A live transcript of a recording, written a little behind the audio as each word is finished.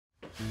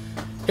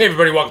Hey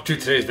everybody, welcome to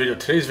today's video.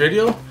 Today's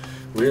video,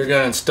 we're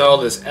going to install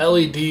this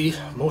LED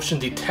motion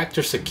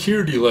detector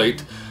security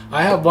light.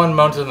 I have one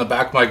mounted in the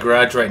back of my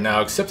garage right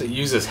now, except it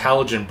uses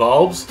halogen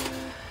bulbs.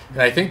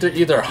 And I think they're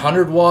either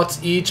 100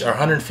 watts each or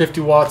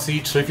 150 watts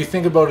each. So if you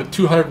think about it,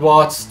 200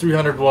 watts,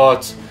 300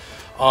 watts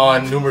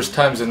on numerous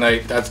times a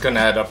night, that's going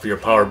to add up for your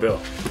power bill.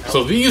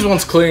 So these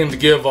ones claim to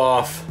give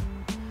off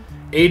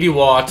 80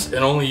 watts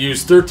and only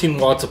use 13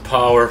 watts of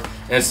power.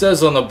 And it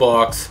says on the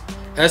box,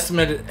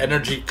 estimated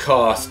energy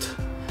cost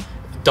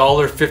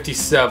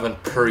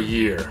 $1.57 per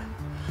year,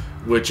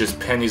 which is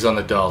pennies on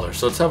the dollar.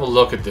 So let's have a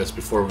look at this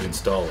before we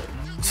install it.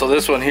 So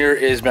this one here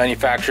is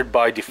manufactured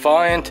by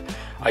Defiant,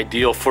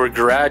 ideal for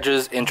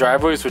garages and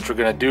driveways, which we're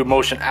going to do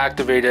motion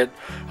activated,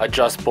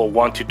 adjustable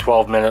 1 to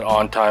 12 minute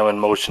on time when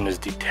motion is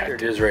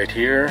detected. Here it is right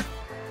here.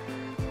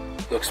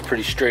 Looks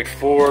pretty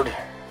straightforward.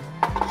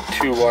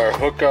 2-wire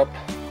hookup,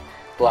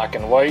 black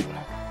and white,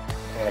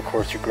 and of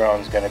course your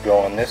ground's going to go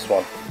on this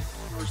one.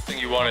 First thing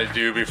you want to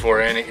do before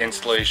any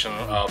installation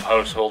of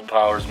household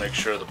power is make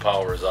sure the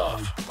power is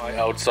off. My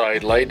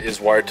outside light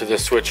is wired to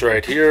this switch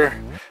right here.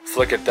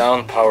 Flick it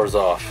down, power's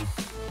off.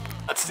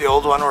 That's the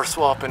old one we're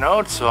swapping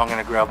out, so I'm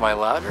going to grab my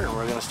ladder and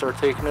we're going to start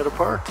taking it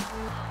apart.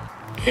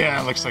 Yeah,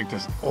 it looks like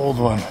this old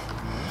one.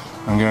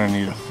 I'm going to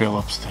need a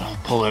Phillips to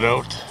pull it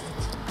out.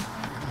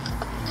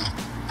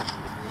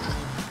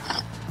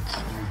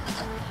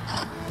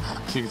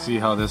 So you can see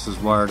how this is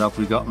wired up.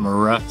 We got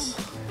morettes.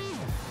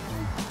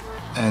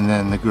 And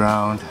then the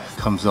ground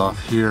comes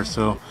off here,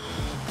 so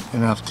I'm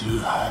gonna have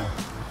to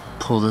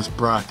pull this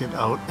bracket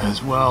out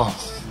as well.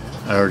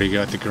 I already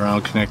got the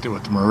ground connected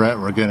with the moret.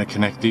 We're gonna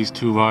connect these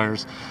 2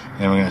 wires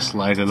and we're gonna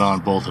slide it on,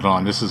 bolt it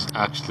on. This is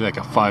actually like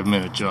a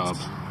 5-minute job.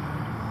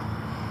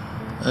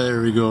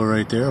 There we go,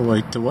 right there.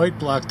 White to white,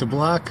 black to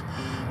black,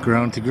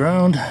 ground to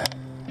ground.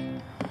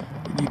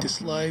 We need to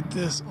slide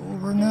this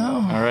over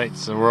now. All right,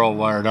 so we're all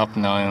wired up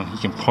now, and you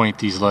can point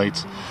these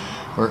lights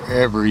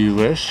wherever you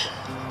wish.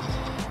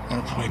 I'm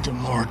gonna point them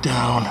more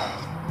down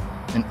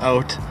and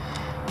out.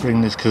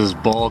 Bring this, because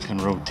this ball can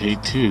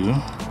rotate too.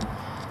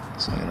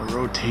 So I'm gonna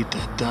rotate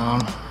that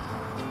down.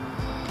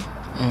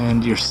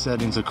 And your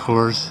settings, of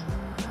course.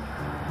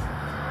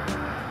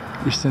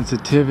 Your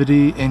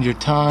sensitivity and your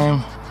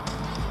time.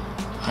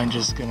 I'm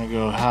just gonna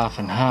go half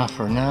and half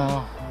for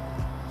now.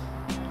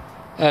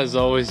 As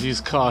always,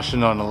 use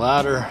caution on the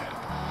ladder.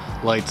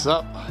 Lights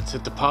up, let's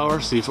hit the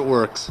power, see if it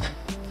works.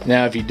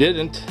 Now if you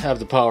didn't have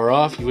the power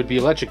off, you would be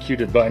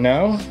electrocuted by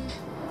now.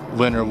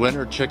 Winner,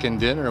 winner, chicken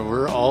dinner,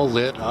 we're all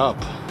lit up.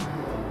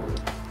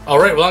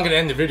 Alright, well I'm going to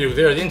end the video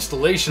there. The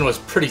installation was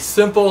pretty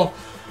simple.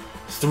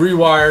 3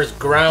 wires,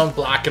 ground,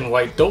 black and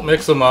white. Don't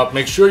mix them up.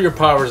 Make sure your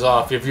power's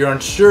off. If you're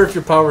unsure if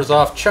your power's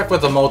off, check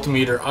with a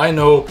multimeter. I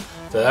know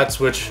that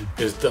switch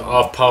is the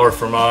off power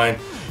for mine.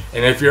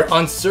 And if you're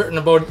uncertain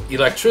about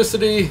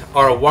electricity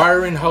or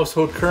wiring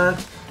household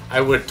current, I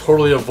would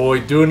totally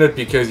avoid doing it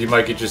because you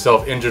might get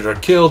yourself injured or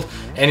killed.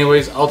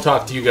 Anyways, I'll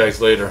talk to you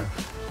guys later.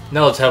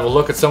 Now let's have a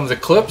look at some of the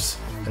clips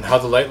and how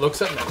the light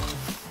looks at night.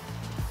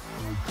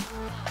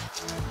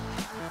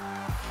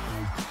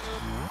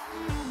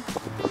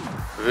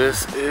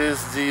 This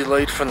is the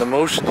light from the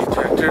motion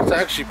detector. It's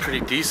actually pretty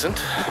decent.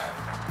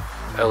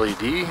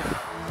 LED.